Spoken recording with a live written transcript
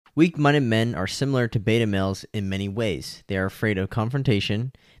Weak-minded men are similar to beta males in many ways. They are afraid of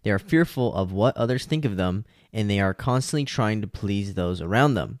confrontation, they are fearful of what others think of them, and they are constantly trying to please those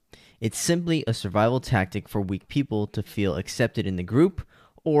around them. It's simply a survival tactic for weak people to feel accepted in the group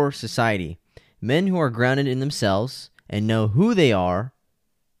or society. Men who are grounded in themselves and know who they are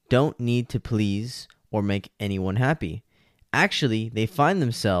don't need to please or make anyone happy. Actually, they find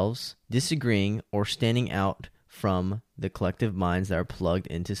themselves disagreeing or standing out from the collective minds that are plugged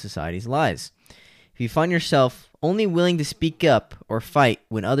into society's lies. If you find yourself only willing to speak up or fight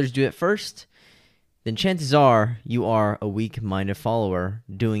when others do it first, then chances are you are a weak-minded follower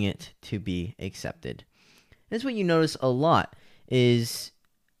doing it to be accepted. That's what you notice a lot is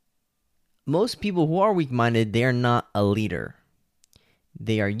most people who are weak-minded, they are not a leader.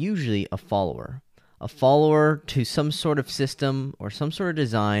 They are usually a follower to some sort of system or some sort of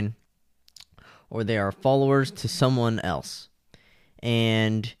design, or they are followers to someone else.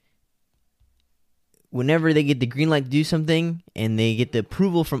 And whenever they get the green light to do something and they get the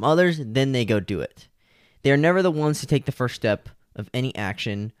approval from others, then they go do it. They are never the ones to take the first step of any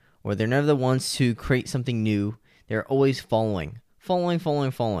action, or they're never the ones to create something new. They're always following.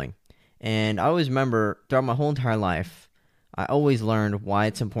 And I always remember throughout my whole entire life, I always learned why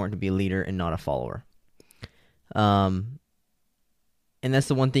it's important to be a leader and not a follower. And that's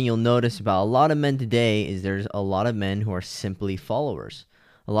the one thing you'll notice about a lot of men today is there's a lot of men who are simply followers.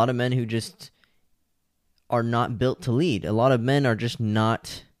 A lot of men who just are not built to lead. A lot of men are just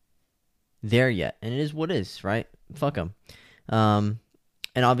not there yet. And it is what it is, right? Fuck them. And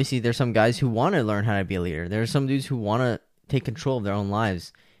obviously there's some guys who want to learn how to be a leader. There are some dudes who want to take control of their own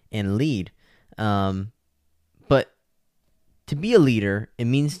lives and lead. But to be a leader, it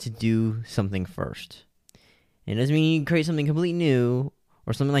means to do something first. It doesn't mean you create something completely new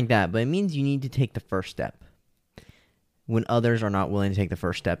or something like that, but it means you need to take the first step when others are not willing to take the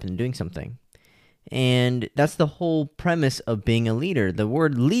first step in doing something. And that's the whole premise of being a leader. The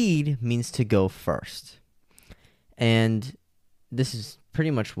word lead means to go first. And this is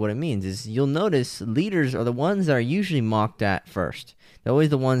pretty much what it means, is you'll notice leaders are the ones that are usually mocked at first. They're always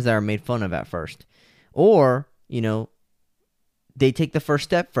the ones that are made fun of at first. Or, they take the first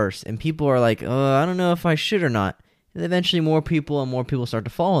step first, and people are like, I don't know if I should or not. And eventually more people start to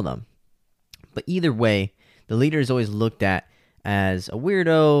follow them. But either way, the leader is always looked at as a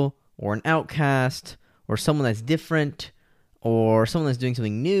weirdo or an outcast or someone that's different or someone that's doing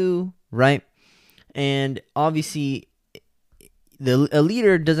something new, right? And obviously, a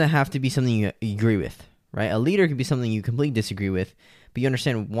leader doesn't have to be something you agree with, right? A leader could be something you completely disagree with, but you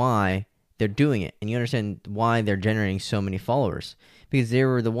understand why they're doing it, and you understand why they're generating so many followers, because they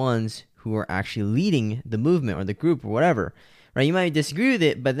were the ones who are actually leading the movement or the group or whatever, right? You might disagree with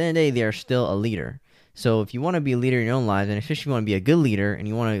it, but at the end of the day, they are still a leader. So if you want to be a leader in your own lives, and especially if you want to be a good leader, and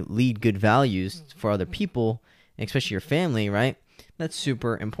you want to lead good values for other people, especially your family, right? That's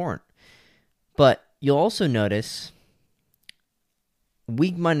super important. But you'll also notice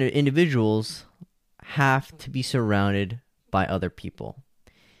weak-minded individuals have to be surrounded by other people.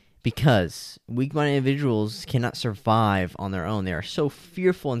 Because weak-minded individuals cannot survive on their own. They are so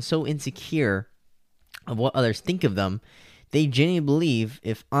fearful and so insecure of what others think of them. They genuinely believe,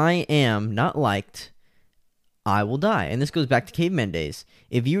 if I am not liked, I will die. And this goes back to caveman days.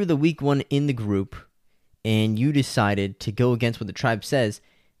 If you were the weak one in the group and you decided to go against what the tribe says,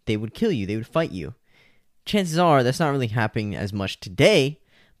 they would kill you. They would fight you. Chances are that's not really happening as much today.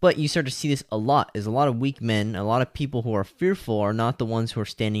 But you start to see this a lot, is a lot of weak men, a lot of people who are fearful are not the ones who are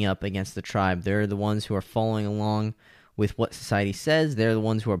standing up against the tribe. They're the ones who are following along with what society says. They're the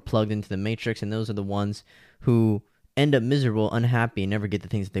ones who are plugged into the matrix, and those are the ones who end up miserable, unhappy, and never get the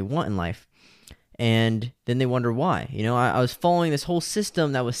things that they want in life. And then they wonder why. I was following this whole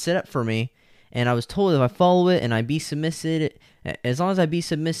system that was set up for me, and I was told if I follow it and I be submissive, as long as I be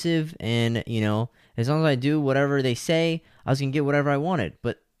submissive and, as long as I do whatever they say, I was going to get whatever I wanted.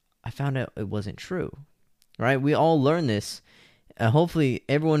 But I found out it wasn't true, right? We all learned this. Hopefully,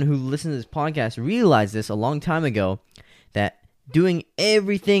 everyone who listens to this podcast realized this a long time ago, that doing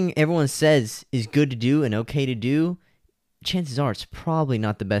everything everyone says is good to do and okay to do, chances are it's probably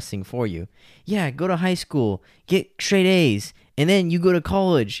not the best thing for you. Yeah, go to high school, get straight A's, and then you go to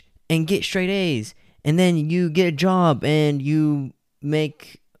college and get straight A's, and then you get a job and you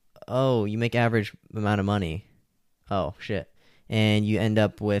make average amount of money. Oh, shit. And you end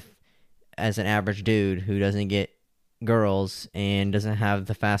up with, as an average dude who doesn't get girls and doesn't have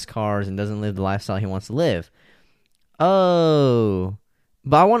the fast cars and doesn't live the lifestyle he wants to live. Oh,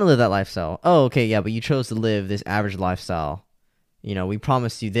 but I want to live that lifestyle. Oh, okay, yeah, but you chose to live this average lifestyle. We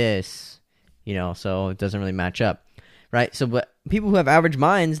promised you this, so it doesn't really match up. right? So, but people who have average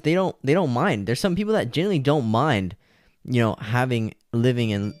minds, they don't mind. There's some people that genuinely don't mind, living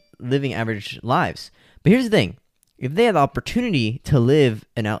average lives. But here's the thing: if they had the opportunity to live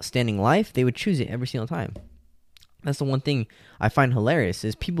an outstanding life, they would choose it every single time. That's the one thing I find hilarious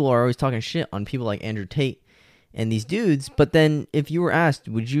is people are always talking shit on people like Andrew Tate and these dudes. But then if you were asked,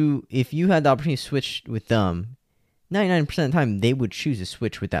 if you had the opportunity to switch with them, 99% of the time they would choose to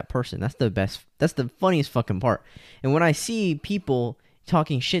switch with that person. That's the funniest fucking part. And when I see people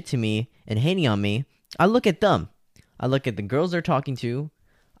talking shit to me and hating on me, I look at them. I look at the girls they're talking to.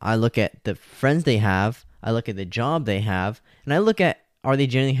 I look at the friends they have. I look at the job they have. And I look at, are they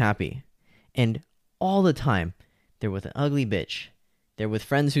genuinely happy? And all the time, they're with an ugly bitch. They're with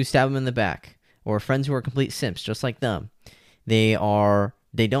friends who stab them in the back. Or friends who are complete simps, just like them. They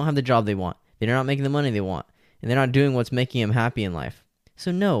don't have the job they want. They're not making the money they want. And they're not doing what's making them happy in life.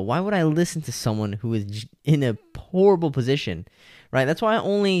 So no, why would I listen to someone who is in a horrible position, right? That's why I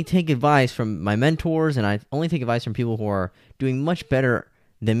only take advice from my mentors, and I only take advice from people who are doing much better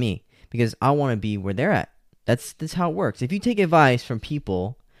than me, because I want to be where they're at. That's how it works. If you take advice from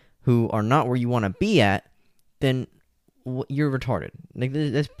people who are not where you want to be at, then you're retarded. Like,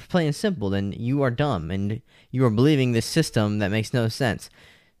 that's plain and simple. Then you are dumb, and you are believing this system that makes no sense.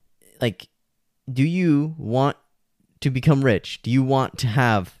 Like, do you want to become rich? Do you want to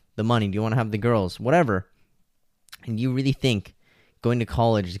have the money? Do you want to have the girls? Whatever. And you really think going to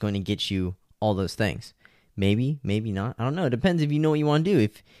college is going to get you all those things? Maybe, maybe not. I don't know. It depends if you know what you want to do.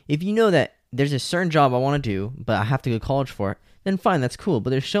 If you know that there's a certain job I want to do, but I have to go to college for it, then fine, that's cool. But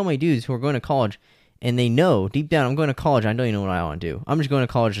there's so many dudes who are going to college, and they know deep down, I'm going to college. I don't even know what I want to do. I'm just going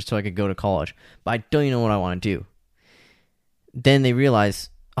to college just so I could go to college, but I don't even know what I want to do. Then they realize,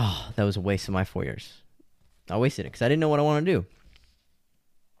 oh, that was a waste of my 4 years. I wasted it because I didn't know what I want to do.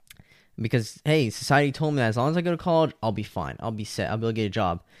 Because, hey, society told me that as long as I go to college, I'll be fine. I'll be set. I'll be able to get a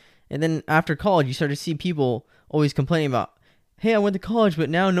job. And then after college, you start to see people always complaining about, hey, I went to college, but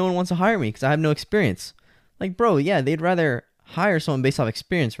now no one wants to hire me because I have no experience. Like, bro, yeah, they'd rather hire someone based off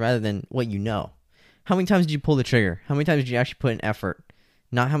experience rather than what you know. How many times did you pull the trigger? How many times did you actually put in effort?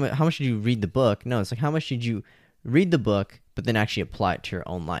 Not how much did you read the book? No, it's like how much did you read the book, but then actually apply it to your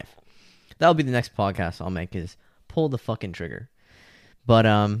own life. That'll be the next podcast I'll make, is pull the fucking trigger. But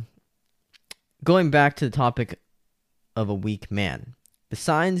going back to the topic of a weak man, the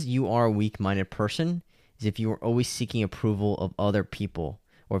signs you are a weak-minded person is if you are always seeking approval of other people,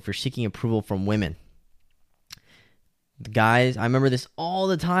 or if you're seeking approval from women. Guys, I remember this all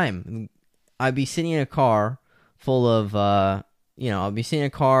the time. I'd be sitting in a car full of, I'd be sitting in a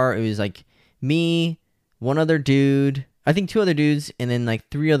car. It was like me, one other dude, I think two other dudes, and then like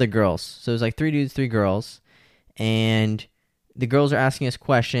three other girls. So it was like 3 dudes, 3 girls. And the girls are asking us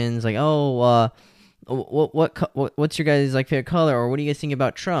questions like, what's your guys' like favorite color, or what do you guys think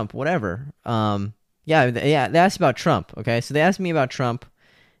about Trump? Whatever. They asked about Trump. Okay, so they asked me about Trump,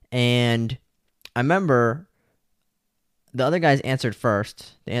 and I remember the other guys answered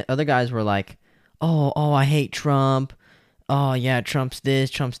first. The other guys were like, "Oh, I hate Trump. Oh yeah, Trump's this,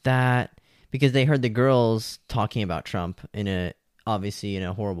 Trump's that," because they heard the girls talking about Trump obviously in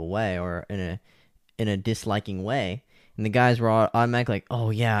a horrible way, or in a disliking way, and the guys were all automatically like, "Oh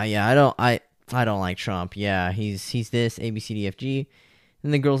yeah, I don't like Trump. Yeah, he's this A B C D F G."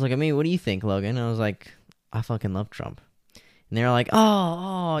 And the girls look at me, "What do you think, Logan?" And I was like, "I fucking love Trump." And they're like,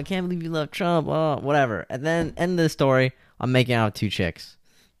 oh, I can't believe you love Trump. Oh, whatever. And then end of the story, I'm making out with 2 chicks,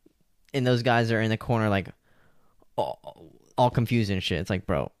 and those guys are in the corner like all confused and shit. It's like,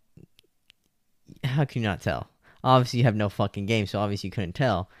 bro, how can you not tell? Obviously, you have no fucking game, so obviously you couldn't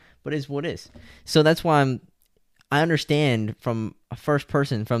tell. But it's what it is. So that's why I understand from a first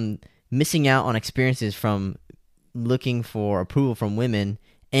person, from missing out on experiences, from looking for approval from women,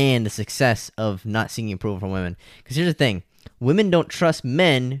 and the success of not seeking approval from women. Because here's the thing. Women don't trust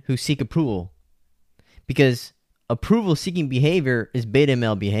men who seek approval, because approval-seeking behavior is beta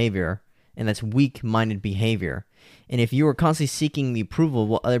male behavior, and that's weak-minded behavior. And if you are constantly seeking the approval of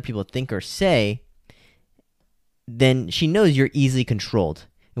what other people think or say, then she knows you're easily controlled.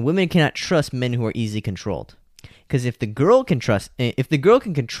 And women cannot trust men who are easily controlled. Because if the girl can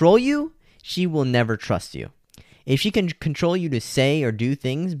control you, she will never trust you. If she can control you to say or do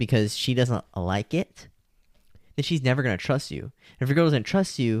things because she doesn't like it, then she's never going to trust you. And if a girl doesn't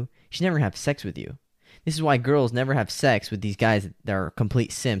trust you, she's never going to have sex with you. This is why girls never have sex with these guys that are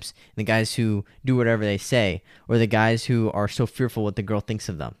complete simps, and the guys who do whatever they say, or the guys who are so fearful what the girl thinks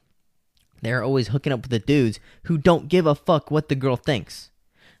of them. They're always hooking up with the dudes who don't give a fuck what the girl thinks.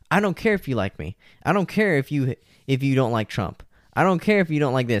 I don't care if you like me. I don't care if you don't like Trump. I don't care if you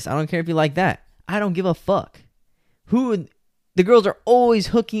don't like this. I don't care if you like that. I don't give a fuck. The girls are always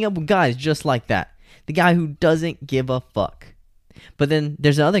hooking up with guys just like that. The guy who doesn't give a fuck. But then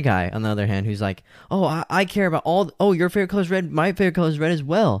there's another guy, on the other hand, who's like, oh, I care about your favorite color is red, my favorite color is red as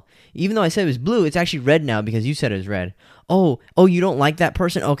well. Even though I said it was blue, it's actually red now because you said it was red. Oh, you don't like that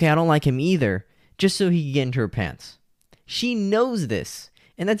person? Okay, I don't like him either. Just so he can get into her pants. She knows this.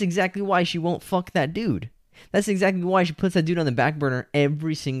 And that's exactly why she won't fuck that dude. That's exactly why she puts that dude on the back burner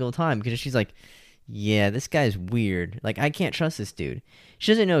every single time. Because she's like, yeah, this guy's weird. Like, I can't trust this dude.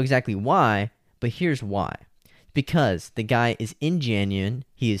 She doesn't know exactly why, but here's why. Because the guy is ingenuine,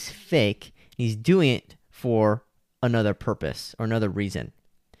 he is fake, and he's doing it for another purpose or another reason.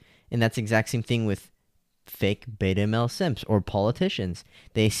 And that's the exact same thing with fake beta male simps or politicians.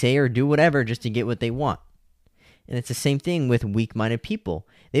 They say or do whatever just to get what they want. And it's the same thing with weak-minded people.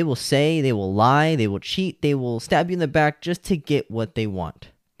 They will say, they will lie, they will cheat, they will stab you in the back just to get what they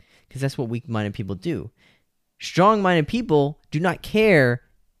want. Because that's what weak-minded people do. Strong-minded people do not care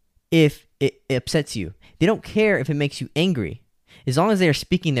if it upsets you. They don't care if it makes you angry. As long as they are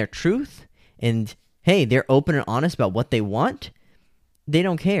speaking their truth and, hey, they're open and honest about what they want, they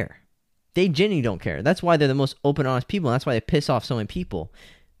don't care. They genuinely don't care. That's why they're the most open and honest people, and that's why they piss off so many people.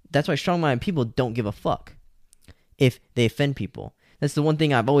 That's why strong-minded people don't give a fuck if they offend people. That's the one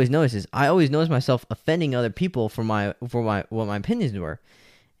thing I've always noticed is I always notice myself offending other people for what my opinions were.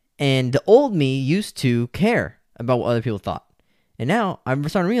 And the old me used to care about what other people thought. And now I'm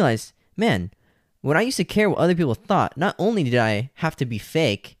starting to realize, man, when I used to care what other people thought, not only did I have to be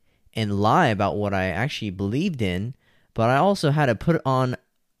fake and lie about what I actually believed in, but I also had to put on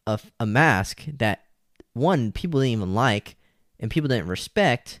a mask that, one, people didn't even like, and people didn't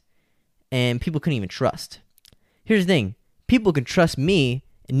respect, and people couldn't even trust. Here's the thing. People can trust me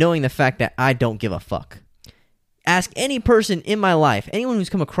knowing the fact that I don't give a fuck. Ask any person in my life, anyone who's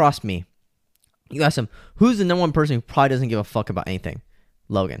come across me, you ask them, who's the number one person who probably doesn't give a fuck about anything?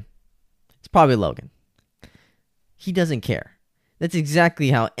 Logan. It's probably Logan. He doesn't care. That's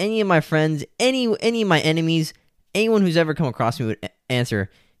exactly how any of my friends, any of my enemies, anyone who's ever come across me would answer,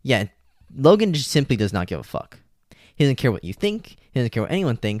 yeah, Logan just simply does not give a fuck. He doesn't care what you think. He doesn't care what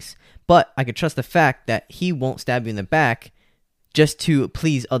anyone thinks. But I could trust the fact that he won't stab you in the back just to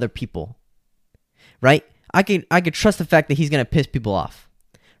please other people. Right? I could trust the fact that he's going to piss people off.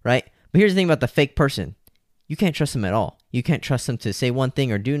 Right? But here's the thing about the fake person. You can't trust them at all. You can't trust them to say one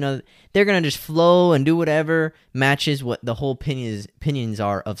thing or do another. They're going to just flow and do whatever matches what the whole opinions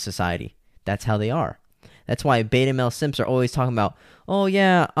are of society. That's how they are. That's why beta male simps are always talking about, oh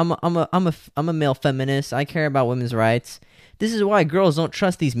yeah, I'm a male feminist. I care about women's rights. This is why girls don't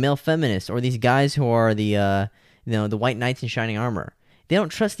trust these male feminists or these guys who are the white knights in shining armor. They don't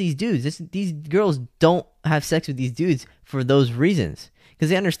trust these dudes. These girls don't have sex with these dudes for those reasons. Because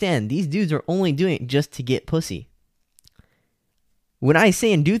they understand these dudes are only doing it just to get pussy. When I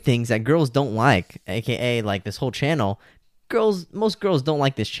say and do things that girls don't like, aka like this whole channel, most girls don't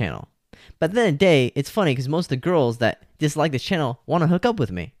like this channel. But at the end of the day, it's funny because most of the girls that dislike this channel want to hook up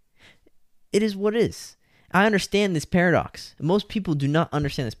with me. It is what it is. I understand this paradox. Most people do not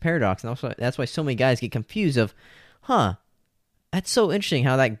understand this paradox, and also that's why so many guys get confused of, that's so interesting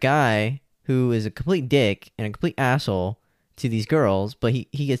how that guy who is a complete dick and a complete asshole to these girls, but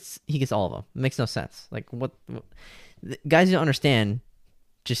he gets all of them. It makes no sense. Like what guys who don't understand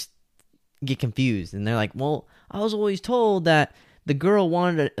just get confused, and they're like, well, I was always told that the girl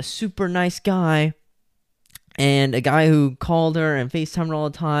wanted a super nice guy and a guy who called her and FaceTimed her all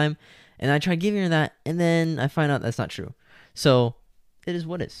the time, and I tried giving her that, and then I find out that's not true. So it is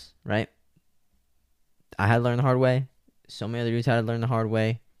what it is, right? I had to learn the hard way. So many other dudes had to learn the hard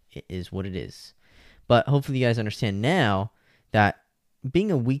way. It is what it is. But hopefully you guys understand now that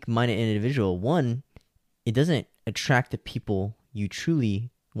being a weak-minded individual, one, it doesn't attract the people you truly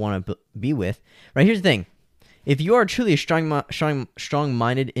want to be with. Right, here's the thing. If you are truly a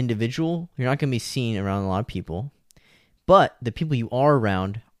strong-minded individual, you're not going to be seen around a lot of people. But the people you are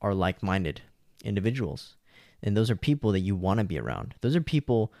around are like-minded individuals. And those are people that you want to be around. Those are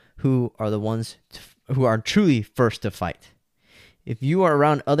people who are the ones who are truly first to fight. If you are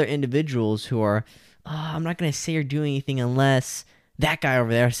around other individuals who are, I'm not going to say or do anything unless that guy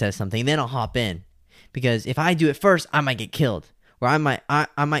over there says something, then I'll hop in. Because if I do it first, I might get killed. Or I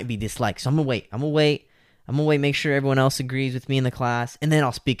might be disliked. So I'm going to wait. Make sure everyone else agrees with me in the class, and then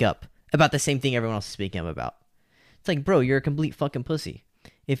I'll speak up about the same thing everyone else is speaking up about. It's like, bro, you're a complete fucking pussy.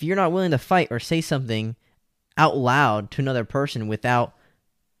 If you're not willing to fight or say something out loud to another person without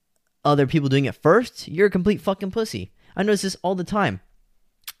other people doing it first, you're a complete fucking pussy. I notice this all the time.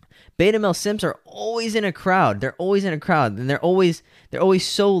 Beta male simps are always in a crowd. They're always in a crowd, and they're always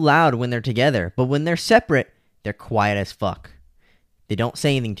so loud when they're together. But when they're separate, they're quiet as fuck. They don't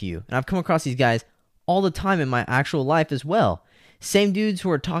say anything to you. And I've come across these guys all the time in my actual life as well. Same dudes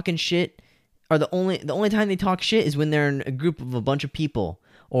who are talking shit are the only time they talk shit is when they're in a group of a bunch of people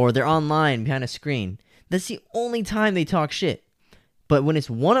or they're online behind a screen. That's the only time they talk shit. But when it's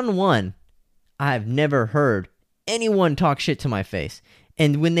one-on-one, I've never heard anyone talk shit to my face.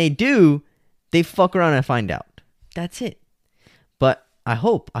 And when they do, they fuck around and find out. That's it. But I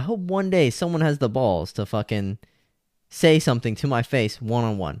hope one day someone has the balls to fucking say something to my face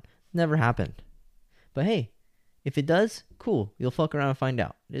one-on-one. Never happened. But hey, if it does, cool. You'll fuck around and find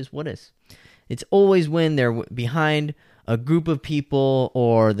out. It is what it is. It's always when they're behind a group of people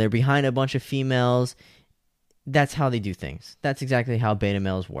or they're behind a bunch of females. That's how they do things. That's exactly how beta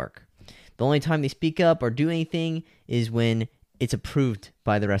males work. The only time they speak up or do anything is when it's approved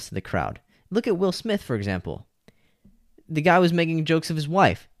by the rest of the crowd. Look at Will Smith, for example. The guy was making jokes of his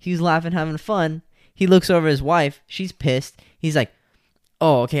wife. He was laughing, having fun. He looks over his wife. She's pissed. He's like,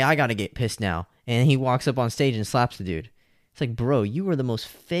 oh, okay, I gotta get pissed now. And he walks up on stage and slaps the dude. It's like, bro, you are the most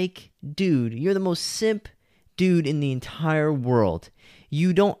fake dude. You're the most simp dude in the entire world.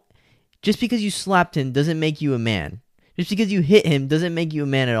 Just because you slapped him doesn't make you a man. Just because you hit him doesn't make you a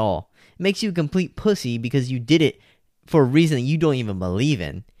man at all. It makes you a complete pussy because you did it for a reason that you don't even believe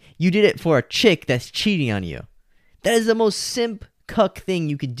in. You did it for a chick that's cheating on you. That is the most simp cuck thing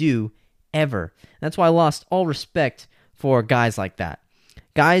you could do ever. That's why I lost all respect for guys like that.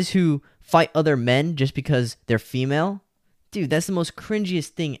 Guys who fight other men just because they're female. Dude, that's the most cringiest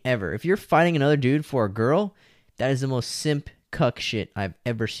thing ever. If you're fighting another dude for a girl, that is the most simp cuck shit I've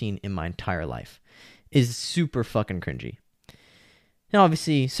ever seen in my entire life. Is super fucking cringy. Now,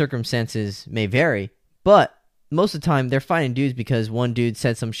 obviously, circumstances may vary, but most of the time, they're fighting dudes because one dude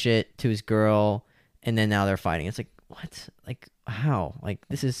said some shit to his girl, and then now they're fighting. It's like, what? Like, how? Like,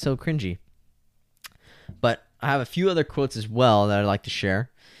 this is so cringy. But I have a few other quotes as well that I'd like to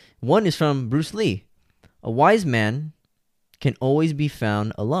share. One is from Bruce Lee. A wise man can always be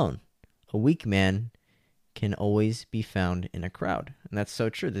found alone. A weak man can always be found in a crowd. And that's so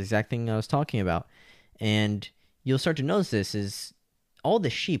true. The exact thing I was talking about. And you'll start to notice this is all the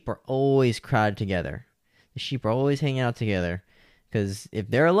sheep are always crowded together. The sheep are always hanging out together. Because if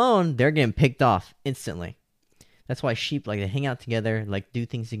they're alone, they're getting picked off instantly. That's why sheep like to hang out together, like do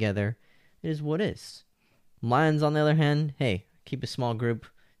things together. It is what it is. Lions, on the other hand, hey, keep a small group,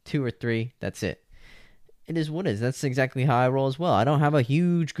 2 or 3, that's it. It is what it is. That's exactly how I roll as well. I don't have a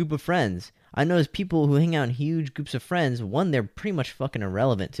huge group of friends. I notice people who hang out in huge groups of friends, one, they're pretty much fucking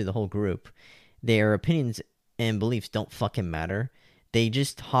irrelevant to the whole group. Their opinions and beliefs don't fucking matter. They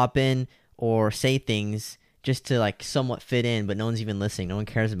just hop in or say things just to like somewhat fit in, but no one's even listening. No one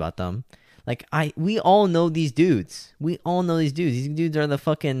cares about them. Like we all know these dudes. We all know these dudes. These dudes are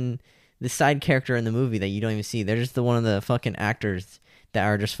the side character in the movie that you don't even see. They're just one of the fucking actors that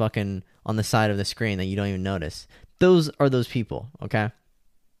are just fucking on the side of the screen that you don't even notice. Those are those people, okay?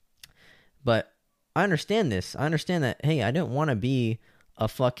 But I understand this. I understand that, hey, I don't want to be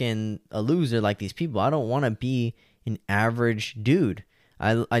a loser like these people. I don't want to be an average dude.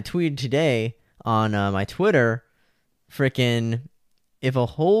 I tweeted today on my Twitter, freaking, if a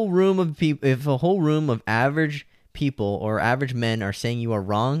whole room of average people or average men are saying you are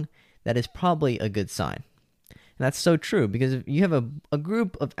wrong, that is probably a good sign. And that's so true, because if you have a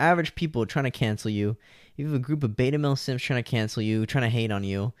group of average people trying to cancel you, you have a group of beta male simps trying to cancel you, trying to hate on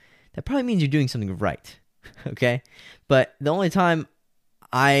you, that probably means you're doing something right. Okay? But the only time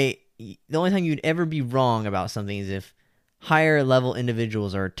you'd ever be wrong about something is if higher level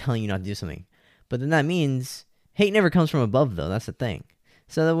individuals are telling you not to do something. But then that means hate never comes from above, though. That's the thing.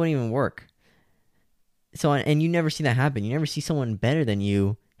 So that wouldn't even work. So, and you never see that happen. You never see someone better than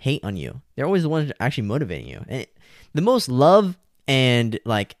you hate on you. They're always the ones actually motivating you. And the most love and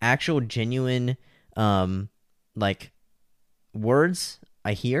like actual genuine like words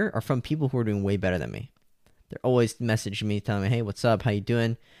I hear are from people who are doing way better than me. They're always messaging me, telling me, hey, what's up? How you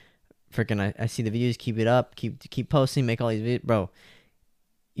doing? Freaking, I see the videos. Keep it up. Keep posting. Make all these videos. Bro,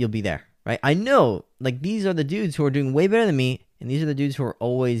 you'll be there, right? I know, like, these are the dudes who are doing way better than me, and these are the dudes who are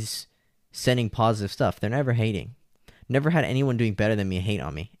always sending positive stuff. They're never hating. Never had anyone doing better than me hate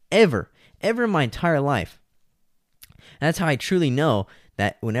on me. Ever in my entire life. And that's how I truly know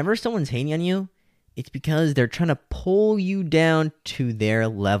that whenever someone's hating on you, it's because they're trying to pull you down to their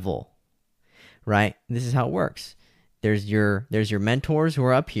level, right? This is how it works. There's your mentors who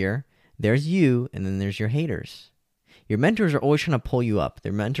are up here. There's you, and then there's your haters. Your mentors are always trying to pull you up.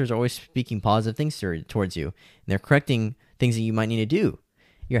 Their mentors are always speaking positive things towards you. And they're correcting things that you might need to do.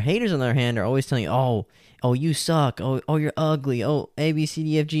 Your haters, on the other hand, are always telling you, oh, you suck. Oh, you're ugly. Oh, A, B, C,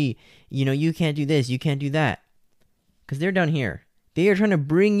 D, F, G. You know, you can't do this. You can't do that. because they're down here. They are trying to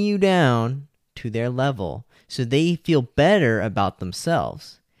bring you down to their level so they feel better about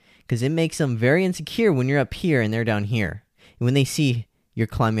themselves, because it makes them very insecure when you're up here and they're down here. And when they see you're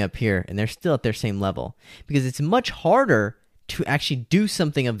climbing up here and they're still at their same level, because it's much harder to actually do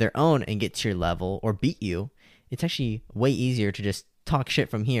something of their own and get to your level or beat you. It's actually way easier to just talk shit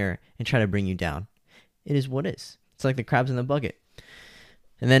from here and try to bring you down. It is what it is. It's like the crabs in the bucket.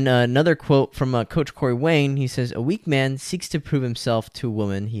 And then another quote from Coach Corey Wayne. He says, "A weak man seeks to prove himself to a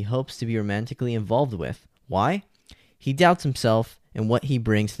woman he hopes to be romantically involved with. Why? He doubts himself and what he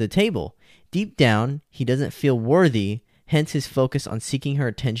brings to the table. Deep down, he doesn't feel worthy, hence his focus on seeking her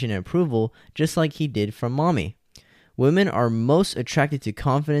attention and approval, just like he did from mommy. Women are most attracted to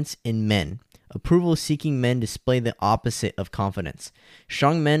confidence in men. Approval-seeking men display the opposite of confidence.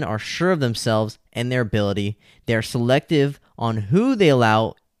 Strong men are sure of themselves and their ability. They are selective on who they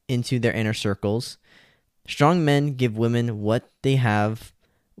allow into their inner circles. Strong men give women what they have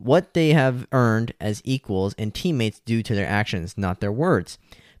earned as equals and teammates due to their actions, not their words.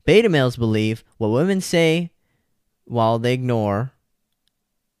 Beta males believe what women say while they ignore...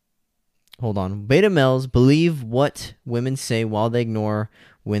 Beta males believe what women say while they ignore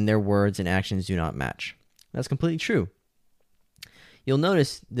when their words and actions do not match." That's completely true. You'll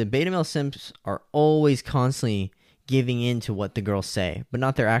notice the beta male simps are always constantly giving in to what the girls say, but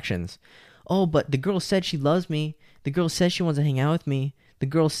not their actions. Oh, but the girl said she loves me. The girl says she wants to hang out with me. The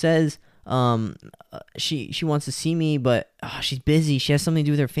girl says she wants to see me, but she's busy. She has something to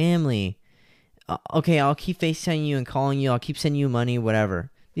do with her family. Okay, I'll keep FaceTiming you and calling you. I'll keep sending you money, whatever.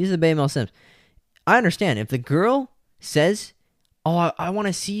 These are the beta male simps. I understand. If the girl says, "Oh, I want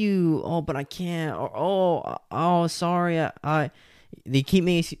to see you. Oh, but I can't." Or, "Oh, sorry. They keep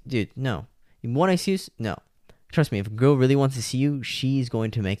me." Dude, no. You want to see you? No. Trust me. If a girl really wants to see you, she's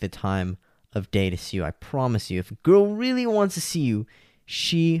going to make the time of day to see you. I promise you. If a girl really wants to see you,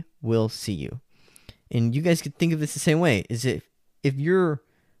 she will see you. And you guys could think of this the same way. Is if your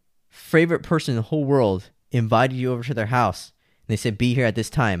favorite person in the whole world invited you over to their house and they said, "Be here at this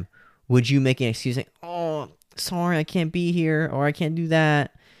time," would you make an excuse like, "Oh, sorry, I can't be here," or "I can't do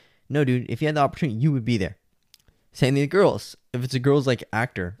that"? No, dude. If you had the opportunity, you would be there. Same thing with girls. If it's a girl's like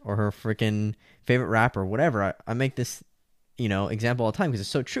actor or her freaking favorite rapper, whatever. I make this, example all the time because it's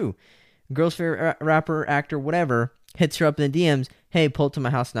so true. Girl's favorite rapper, actor, whatever, hits her up in the DMs. "Hey, pull up to my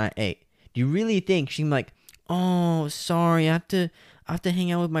house tonight at 8. Do you really think she's like, "Oh, sorry, I have to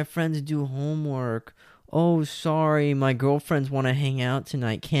hang out with my friends and do homework. Oh, sorry, my girlfriends want to hang out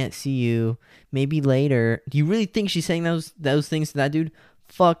tonight. Can't see you. Maybe later." Do you really think she's saying those things to that dude?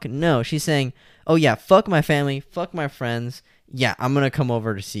 Fuck no. She's saying, "Oh yeah, fuck my family, fuck my friends. Yeah, I'm gonna come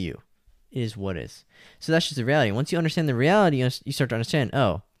over to see you." It is what it is. So that's just the reality. Once you understand the reality, you start to understand,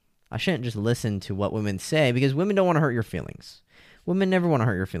 oh, I shouldn't just listen to what women say, because women don't want to hurt your feelings. Women never want to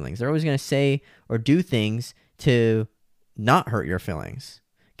hurt your feelings. They're always going to say or do things to not hurt your feelings.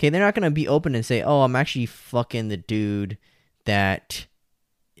 Okay, they're not going to be open and say, "Oh, I'm actually fucking the dude that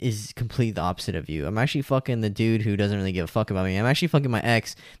is completely the opposite of you. I'm actually fucking the dude who doesn't really give a fuck about me. I'm actually fucking my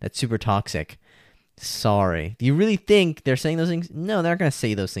ex that's super toxic." Sorry. Do you really think they're saying those things? No, they're not going to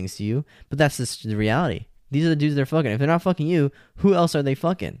say those things to you, but that's just the reality. These are the dudes they're fucking. If they're not fucking you, who else are they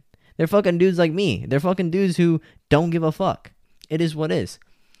fucking? They're fucking dudes like me. They're fucking dudes who don't give a fuck. It is what it is.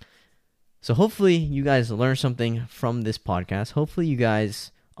 So hopefully you guys learn something from this podcast. Hopefully you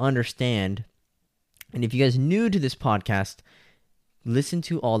guys understand. And if you guys new to this podcast, listen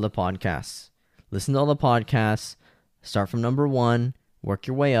to all the podcasts. Listen to all the podcasts. Start from number 1. Work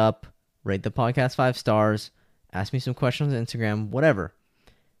your way up. Rate the podcast 5 stars. Ask me some questions on Instagram. Whatever.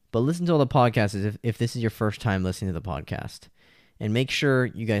 But listen to all the podcasts if this is your first time listening to the podcast. And make sure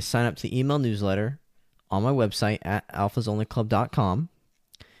you guys sign up to the email newsletter on my website at alphasonlyclub.com.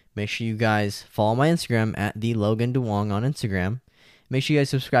 Make sure you guys follow my Instagram at @theloganduong on Instagram. Make sure you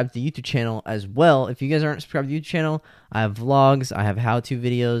guys subscribe to the YouTube channel as well. If you guys aren't subscribed to the YouTube channel, I have vlogs. I have how-to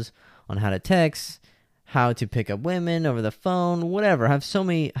videos on how to text, how to pick up women over the phone, whatever. I have so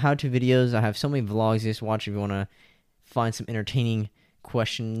many how-to videos. I have so many vlogs. Just watch if you want to find some entertaining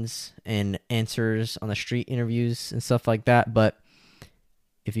questions and answers on the street interviews and stuff like that. But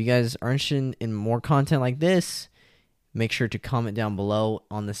if you guys are interested in more content like this, make sure to comment down below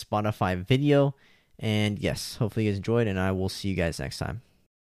on the Spotify video. And yes, hopefully you guys enjoyed, and I will see you guys next time.